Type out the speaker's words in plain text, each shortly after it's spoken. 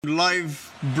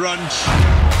Live brunch.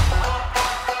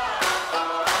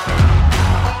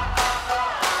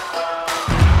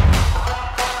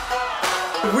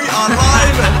 We are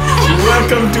live.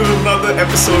 Welcome to another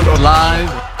episode of Live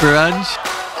brunch.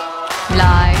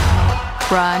 Live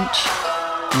brunch.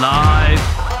 Live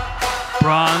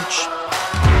brunch.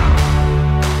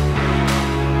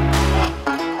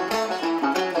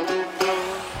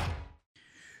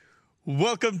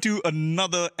 Welcome to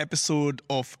another episode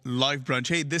of Live Brunch.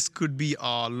 Hey, this could be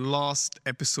our last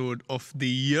episode of the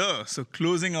year. So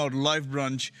closing out Live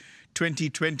Brunch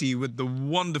 2020 with the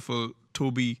wonderful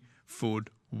Toby Ford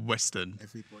Weston.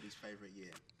 Everybody's favourite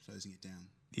year, closing it down.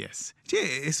 Yes. Yeah,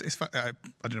 it's fun. I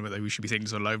don't know whether we should be saying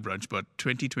this on Live Brunch, but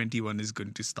 2021 is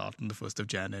going to start on the 1st of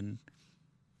Jan and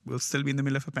we'll still be in the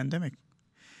middle of a pandemic.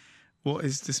 What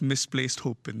is this misplaced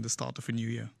hope in the start of a new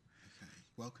year?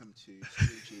 Welcome to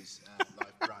Scrooge's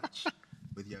Live Brunch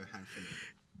with Johan Finley.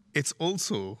 It's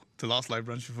also the last Live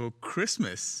Brunch before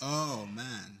Christmas. Oh,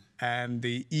 man. And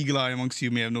the eagle eye amongst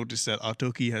you may have noticed that our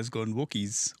turkey has gone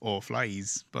wokies or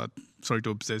flies. But sorry,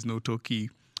 Tobes, there's no turkey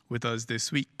with us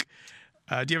this week.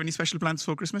 Do you have any special plans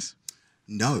for Christmas?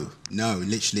 No,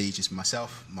 literally just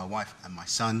myself, my wife and my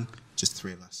son, just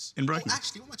three of us. In Brighton? Oh,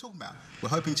 actually, what am I talking about? We're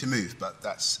hoping to move, but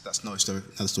that's another story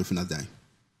for another day.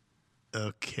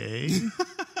 Okay.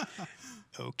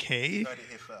 Okay. You heard it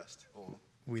here first, or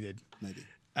We did. maybe.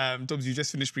 Tobbs, you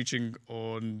just finished preaching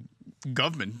on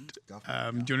government. Do you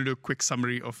want to do a quick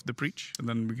summary of the preach, and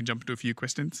then we can jump into a few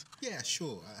questions? Yeah,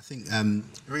 sure. I think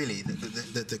really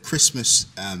the Christmas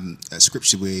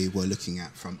scripture we were looking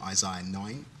at from Isaiah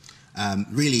 9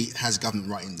 really has government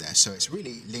right in there. So it's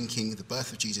really linking the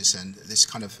birth of Jesus and this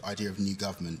kind of idea of new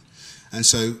government. And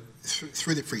so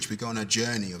through the preach, we go on a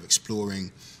journey of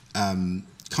exploring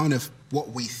kind of what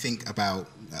we think about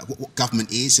what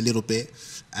government is a little bit,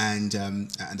 and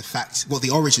the fact, well, the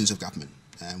origins of government.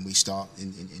 And we start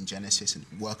in Genesis and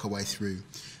work our way through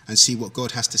and see what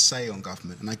God has to say on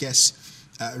government. And I guess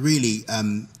really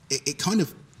it kind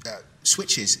of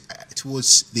switches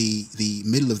towards the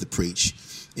middle of the preach,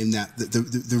 in that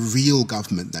the real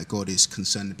government that God is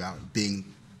concerned about being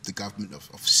the government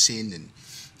of sin and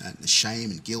the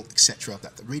shame and guilt, etc.,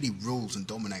 that really rules and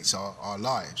dominates our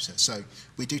lives. So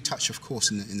we do touch, of course,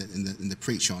 in the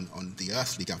preach on the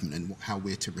earthly government and how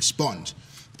we're to respond,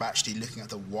 but actually looking at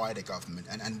the wider government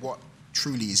and what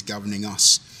truly is governing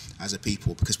us as a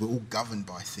people, because we're all governed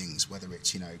by things, whether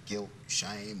it's guilt,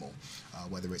 shame, or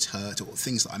whether it's hurt, or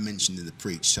things that I mentioned in the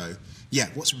preach. So yeah,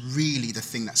 what's really the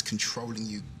thing that's controlling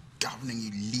you, governing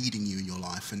you, leading you in your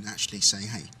life, and actually saying,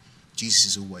 hey, Jesus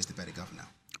is always the better governor.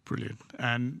 Brilliant.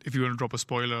 And if you want to drop a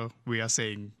spoiler, we are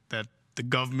saying that the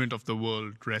government of the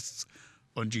world rests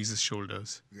on Jesus'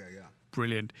 shoulders. Yeah.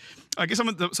 Brilliant. I guess some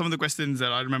of the questions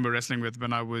that I remember wrestling with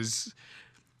when I was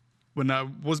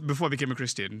before I became a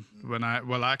Christian. I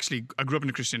grew up in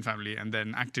a Christian family and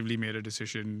then actively made a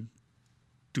decision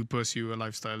to pursue a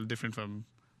lifestyle different from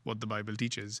what the Bible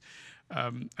teaches.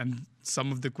 And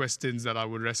some of the questions that I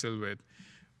would wrestle with,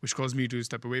 which caused me to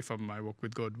step away from my walk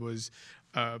with God, was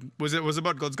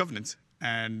about God's governance,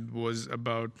 and was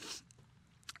about,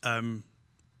 I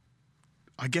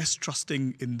guess,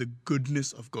 trusting in the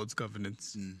goodness of God's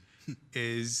governance.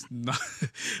 Is not,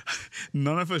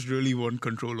 none of us really want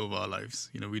control over our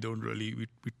lives. We don't really.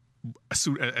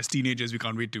 As teenagers, we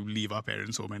can't wait to leave our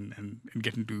parents' home and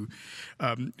get into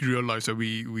real life. So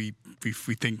we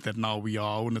think that now we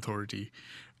are our own authority.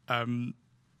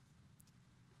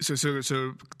 So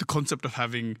the concept of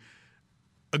having,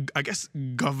 I guess,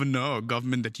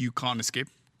 government that you can't escape,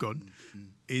 God,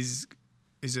 is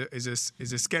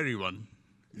a scary one.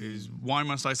 Is why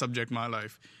must I subject my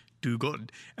life to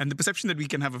God? And the perception that we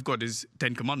can have of God is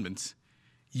 10 commandments.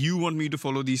 You want me to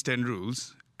follow these 10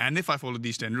 rules, and if I follow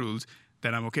these 10 rules,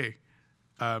 then I'm okay,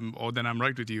 or then I'm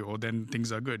right with you, or then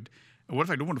things are good. What if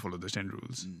I don't want to follow those 10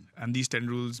 rules? And these 10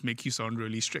 rules make you sound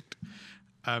really strict.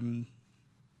 Yeah.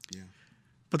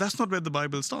 But that's not where the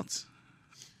Bible starts.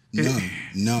 No.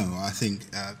 I think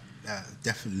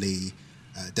definitely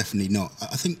not.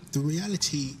 I think the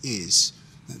reality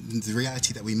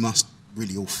that we must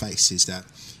really all face is that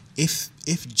if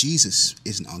Jesus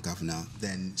isn't our governor,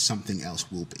 then something else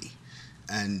will be,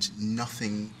 and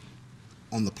nothing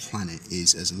on the planet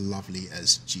is as lovely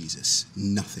as Jesus.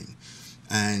 Nothing,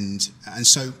 and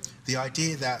so the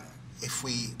idea that if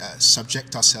we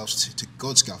subject ourselves to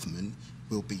God's government,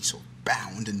 we'll be sort of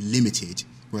bound and limited,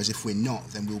 whereas if we're not,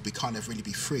 then we'll be kind of really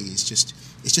be free. It's just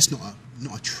not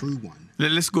a true one.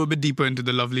 Let's go a bit deeper into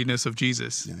the loveliness of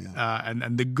Jesus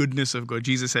and the goodness of God.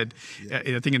 Jesus said,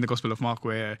 I think in the Gospel of Mark,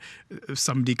 where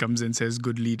somebody comes and says,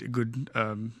 good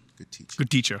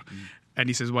teacher. And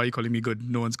he says, why are you calling me good?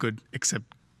 No one's good except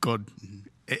God.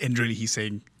 And really he's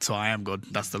saying, so I am God.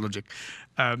 That's the logic.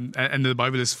 And the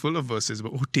Bible is full of verses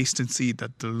about, oh, taste and see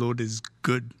that the Lord is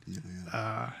good.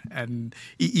 And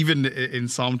even in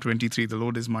Psalm 23, the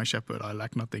Lord is my shepherd, I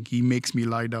lack nothing. He makes me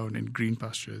lie down in green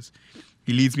pastures.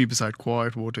 He leads me beside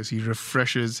quiet waters. He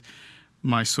refreshes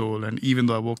my soul. And even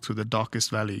though I walk through the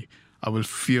darkest valley, I will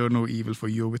fear no evil, for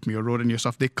you're with me. Your rod and your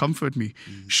staff, they comfort me.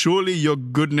 Surely your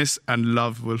goodness and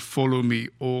love will follow me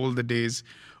all the days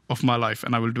of my life,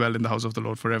 and I will dwell in the house of the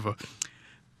Lord forever.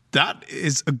 That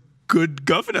is a good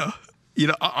governor.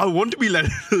 I want to be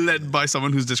led by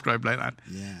someone who's described like that.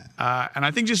 And I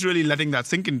think just really letting that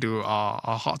sink into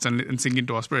our hearts and sink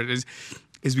into our spirit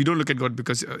is we don't look at God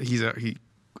because he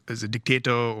is a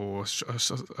dictator or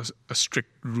a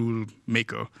strict rule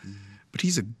maker, but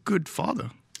he's a good father.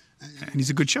 And he's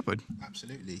a good shepherd.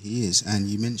 Absolutely, he is. And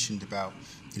you mentioned about,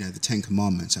 the Ten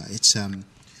Commandments. It's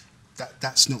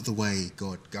that's not the way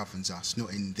God governs us.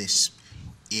 Not in this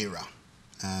era.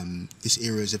 This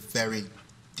era is a very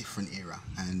different era.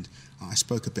 And I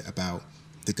spoke a bit about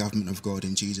the government of God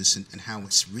in Jesus and how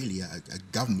it's really a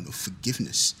government of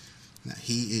forgiveness. That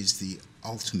He is the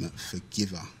ultimate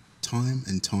forgiver, time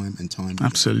and time and time again.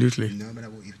 Absolutely. No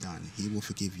matter what you've done, He will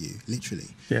forgive you, literally.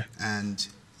 Yeah. And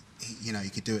you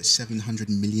could do it 700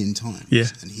 million times,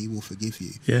 and He will forgive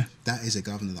you. Yeah. That is a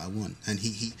governor that I want. And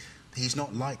he's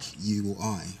not like you or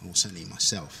I, or certainly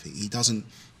myself. He doesn't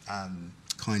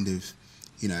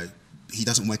he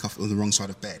doesn't wake up on the wrong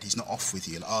side of bed. He's not off with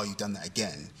you, like, oh, you've done that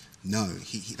again. No,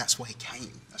 that's why He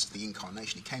came. That's the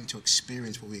incarnation. He came to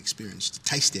experience what we experienced, to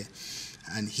taste it.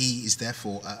 And He is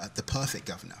therefore the perfect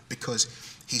governor, because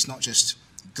He's not just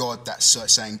God that's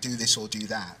saying, do this or do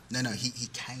that. No, He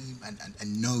came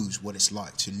and knows what it's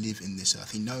like to live in this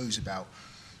earth. He knows about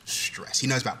stress. He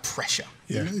knows about pressure.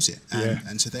 Yeah. He knows it.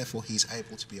 And so therefore He's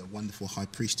able to be a wonderful high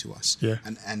priest to us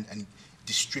and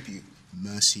distribute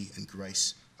mercy and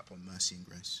grace upon mercy and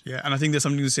grace. Yeah, and I think there's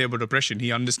something to say about oppression.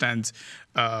 He understands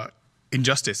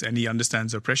injustice and He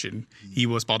understands oppression. He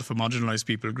was part of a marginalized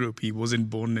people group. He wasn't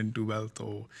born into wealth,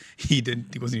 or he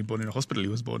wasn't even born in a hospital. He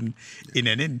was born in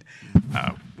an inn.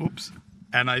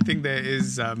 And I think there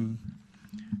is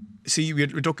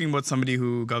we're talking about somebody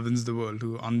who governs the world,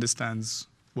 who understands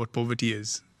what poverty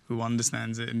is, who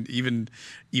understands it. And even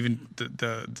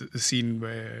the scene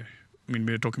where,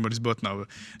 we're talking about His birth now,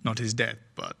 not His death,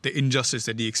 but the injustice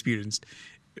that He experienced,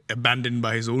 abandoned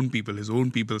by His own people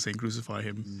saying crucify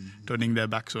Him, turning their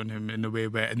backs on Him in a way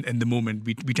where in the moment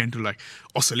we tend to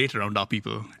oscillate around our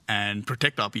people and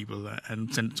protect our people and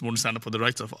want to stand up for the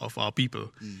rights of our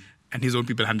people. And His own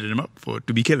people handed Him up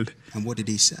to be killed. And what did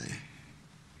He say?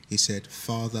 He said,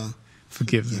 Father,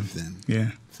 forgive them.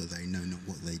 Yeah. For they know not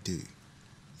what they do.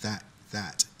 That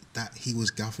He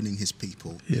was governing His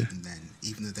people even then.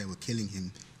 Even though they were killing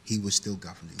Him, He was still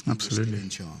governing. He Absolutely. was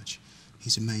still in charge.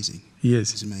 He's amazing. He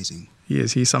is. He's amazing. He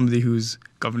is. He's somebody whose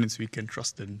governance we can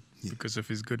trust in because of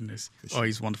His goodness. Sure. Oh,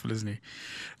 He's wonderful, isn't He?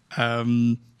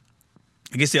 I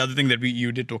guess the other thing that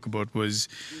you did talk about was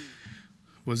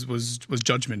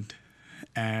judgment.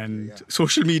 And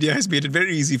social media has made it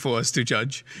very easy for us to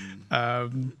judge.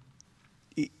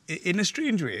 In a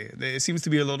strange way, there seems to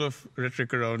be a lot of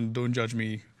rhetoric around, don't judge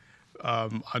me.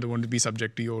 I don't want to be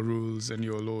subject to your rules and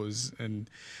your laws. And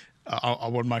I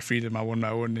want my freedom. I want my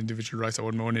own individual rights. I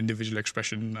want my own individual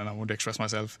expression. And I want to express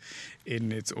myself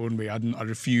in its own way. I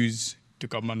refuse to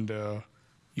come under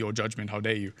your judgment. How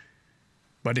dare you?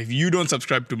 But if you don't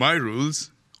subscribe to my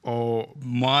rules or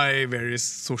my various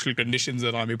social conditions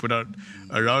that I may put out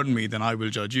around me, then I will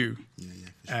judge you. Sure.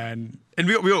 And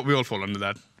we all fall under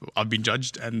that. I've been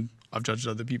judged, and I've judged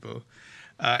other people.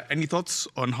 Any thoughts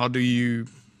on how do you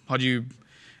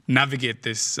navigate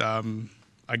this?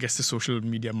 I guess the social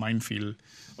media minefield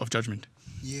of judgment.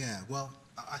 Yeah, well,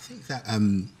 I think that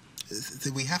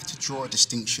we have to draw a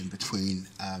distinction between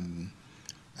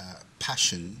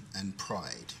passion and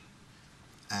pride.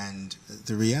 And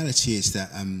the reality is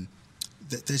that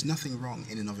there's nothing wrong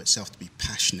in and of itself to be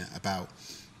passionate about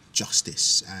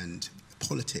justice and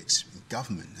politics, and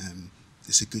government.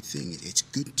 It's a good thing. It's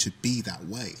good to be that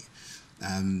way.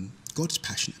 God's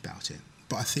passionate about it.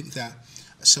 But I think that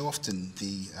so often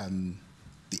the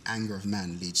anger of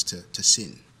man leads to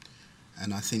sin.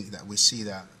 And I think that we see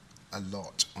that a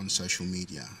lot on social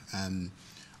media.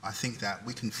 I think that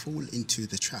we can fall into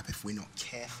the trap if we're not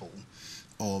careful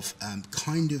of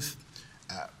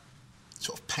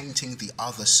sort of painting the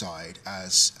other side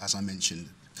as I mentioned,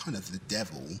 kind of the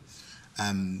devil,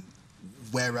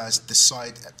 whereas the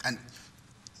side, and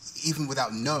even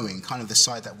without knowing, kind of the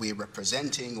side that we're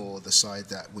representing or the side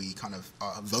that we kind of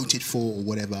voted for or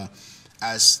whatever,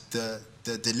 as the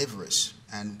deliverers,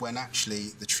 and when actually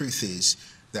the truth is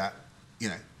that, you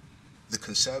know, the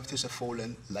Conservatives have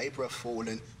fallen, Labour have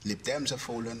fallen, Lib Dems have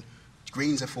fallen,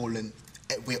 Greens have fallen.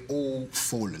 We're all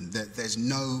fallen. There's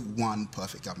no one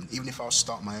perfect government. Even if I was to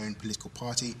start my own political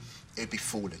party, it'd be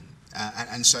fallen.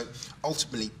 And so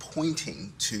ultimately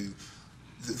pointing to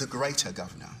the greater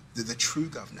governor, the true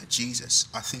governor, Jesus,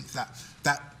 I think that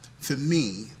for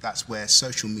me, that's where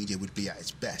social media would be at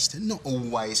its best. And not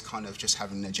always kind of just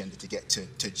having an agenda to get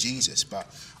to Jesus, but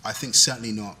I think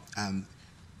certainly not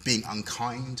being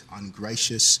unkind,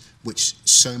 ungracious, which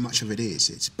so much of it is.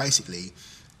 It's basically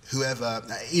whoever,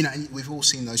 you know, and we've all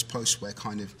seen those posts where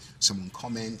kind of someone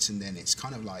comments and then it's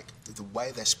kind of like the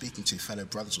way they're speaking to fellow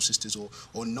brothers or sisters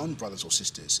or non-brothers or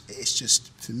sisters. It's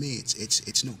just, for me,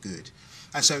 it's not good.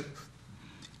 And so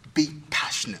be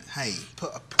passionate, hey,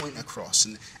 put a point across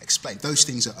and explain. Those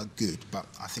things are good, but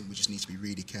I think we just need to be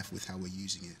really careful with how we're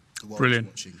using it. The world is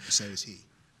watching, so is he.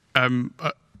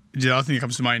 The other thing that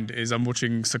comes to mind is I'm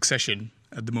watching Succession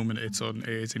at the moment. It's an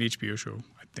HBO show,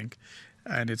 I think,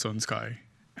 and it's on Sky.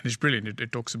 And it's brilliant.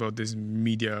 It talks about this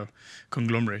media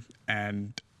conglomerate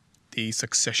and the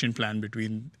succession plan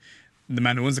between the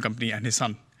man who owns the company and his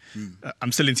son.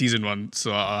 I'm still in season 1,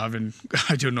 so I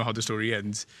don't know how the story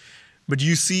ends. But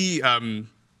you see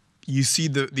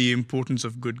the importance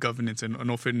of good governance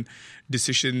and often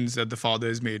decisions that the father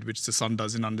has made, which the son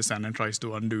doesn't understand and tries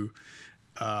to undo,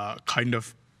 kind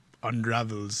of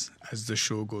unravels as the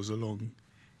show goes along.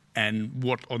 And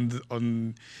what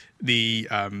on the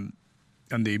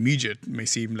immediate may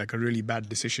seem like a really bad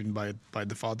decision by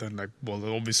the father, and like, well,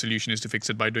 the obvious solution is to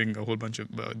fix it by doing a whole bunch of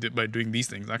by doing these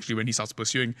things. Actually, when he starts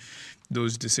pursuing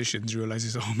those decisions,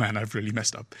 realizes, oh man, I've really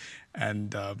messed up,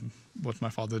 and what my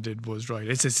father did was right.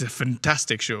 It's a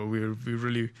fantastic show. We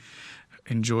really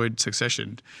enjoyed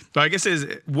Succession. But I guess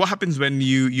what happens when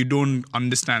you don't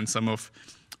understand some of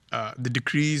the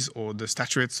decrees or the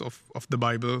statutes of the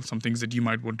Bible, some things that you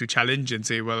might want to challenge and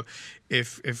say, well,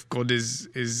 if God is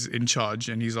in charge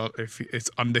and if it's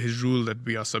under his rule that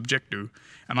we are subject to,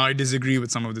 and I disagree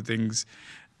with some of the things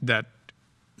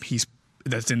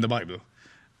that's in the Bible,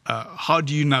 how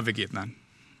do you navigate that?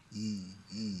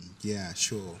 Yeah,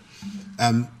 sure.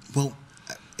 Well,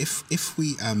 if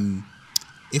we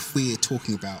are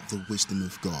talking about the wisdom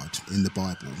of God in the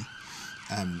Bible,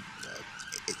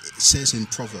 it says in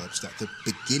Proverbs that the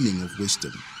beginning of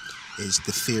wisdom is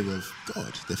the fear of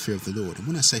God, the fear of the Lord. And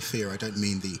when I say fear, I don't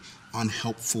mean the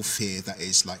unhelpful fear that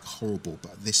is like horrible,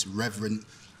 but this reverent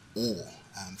awe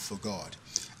for God.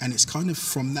 And it's kind of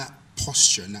from that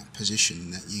posture and that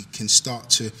position that you can start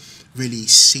to really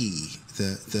see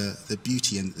the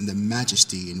beauty and the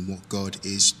majesty in what God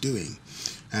is doing.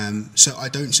 So I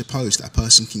don't suppose that a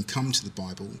person can come to the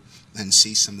Bible and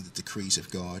see some of the decrees of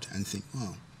God and think,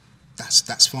 well,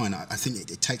 that's fine. I think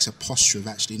it takes a posture of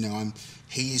actually, no,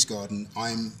 he is God and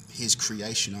I'm his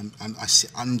creation. I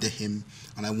sit under him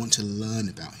and I want to learn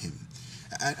about him.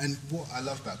 And what I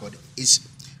love about God is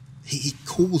he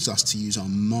calls us to use our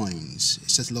minds.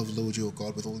 It says, love the Lord your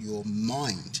God with all your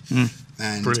mind.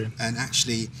 Brilliant. And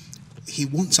actually, he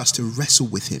wants us to wrestle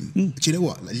with him. Do you know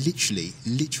what? Like, literally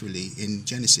in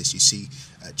Genesis, you see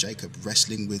Jacob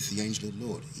wrestling with the angel of the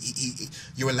Lord.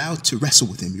 You're allowed to wrestle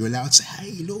with him. You're allowed to say,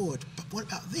 hey, Lord, but what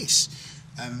about this?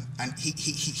 And I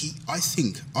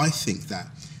think that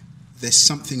there's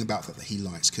something about that he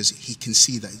likes, because he can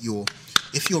see that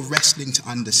if you're wrestling to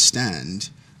understand,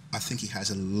 I think he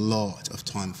has a lot of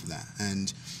time for that.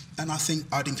 And I think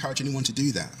I'd encourage anyone to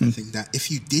do that. I think that if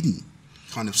you didn't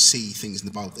kind of see things in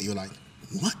the Bible that you're like,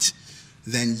 what?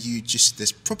 Then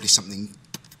there's probably something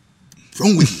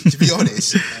wrong with you, to be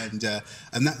honest.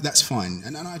 And that's fine.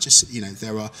 And I just,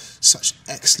 there are such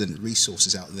excellent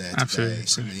resources out there today. Absolutely.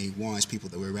 So many wise people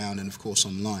that we're around, and of course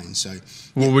online. So,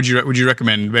 what would you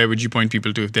recommend? Where would you point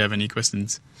people to if they have any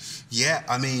questions? Yeah,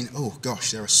 I mean, oh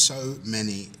gosh, there are so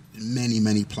many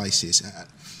places.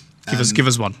 Give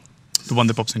us one, the one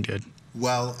that pops into your head.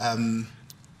 Well,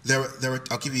 there are.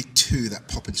 I'll give you two that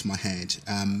pop into my head,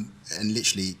 and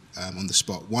literally on the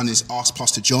spot. One is Ask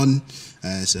Pastor John.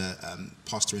 There's a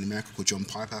pastor in America called John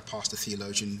Piper, pastor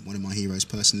theologian, one of my heroes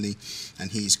personally,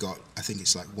 and he's got, I think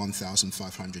it's like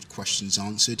 1,500 questions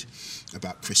answered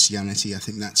about Christianity. I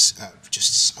think that's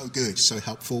just so good, so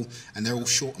helpful, and they're all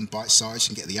short and bite-sized.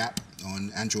 You can get the app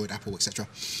on Android, Apple, etc.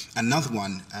 Another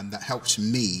one that helped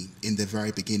me in the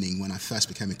very beginning when I first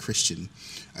became a Christian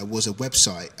was a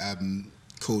website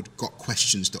called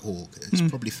gotquestions.org. It's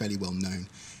probably fairly well known.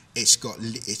 It's got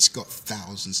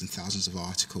thousands and thousands of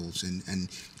articles, and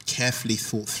carefully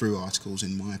thought through articles,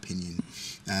 in my opinion,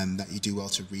 that you do well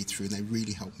to read through, and they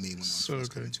really helped me when I was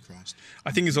first coming to Christ.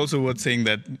 I think it's also worth saying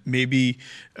that maybe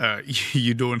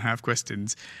you don't have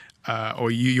questions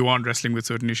or you aren't wrestling with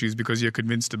certain issues because you're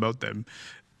convinced about them.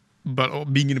 But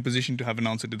being in a position to have an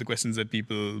answer to the questions that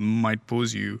people might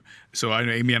pose you. So I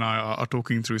know Amy and I are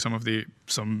talking through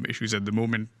some issues at the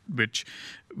moment, which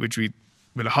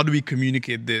how do we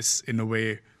communicate this in a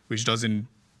way which doesn't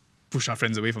push our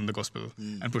friends away from the gospel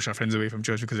and push our friends away from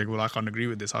church because they go, well, I can't agree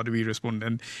with this. How do we respond?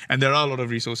 And there are a lot of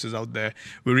resources out there.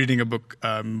 We're reading a book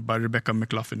by Rebecca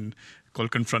McLaughlin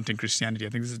called Confronting Christianity. I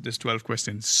think there's 12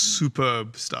 questions.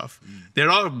 Superb stuff. There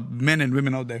are men and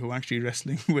women out there who are actually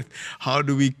wrestling with how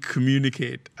do we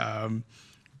communicate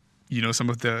some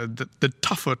of the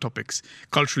tougher topics,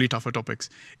 culturally tougher topics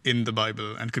in the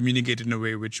Bible, and communicate in a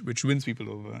way which wins people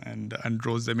over and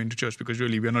draws them into church. Because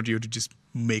really, we're not here to just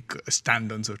make a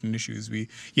stand on certain issues. We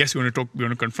want to talk, we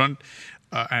want to confront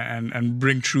and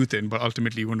bring truth in, but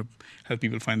ultimately, we want to help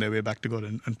people find their way back to God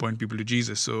and point people to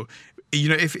Jesus. So,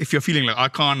 if you're feeling like I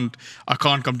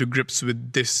can't come to grips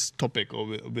with this topic or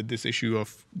with this issue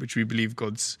of which we believe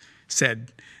God's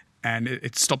said, and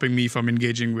it's stopping me from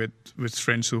engaging with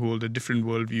friends who hold a different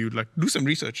worldview, like do some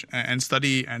research and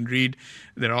study and read.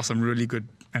 There are some really good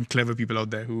and clever people out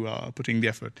there who are putting the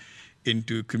effort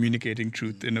into communicating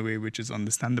truth in a way which is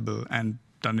understandable and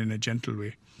done in a gentle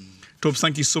way. Tobes,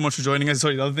 thank you so much for joining us.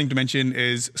 Sorry, the other thing to mention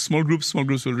is small groups. Small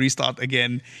groups will restart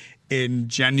again in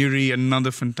January.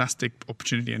 Another fantastic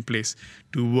opportunity and place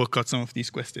to work out some of these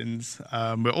questions.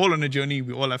 We're all on a journey.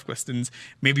 We all have questions.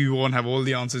 Maybe we won't have all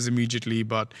the answers immediately,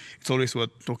 but it's always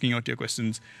worth talking out your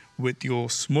questions with your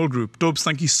small group. Tobes,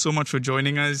 thank you so much for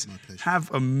joining us. My pleasure.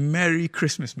 Have a Merry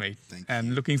Christmas, mate. Thank and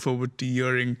you. looking forward to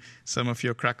hearing some of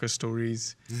your cracker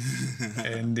stories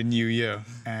in the new year,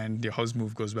 and your house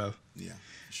move goes well. Yeah,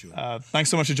 sure.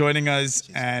 Thanks so much for joining us,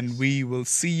 Cheers, and guys. we will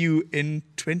see you in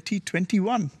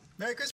 2021. Merry Christmas.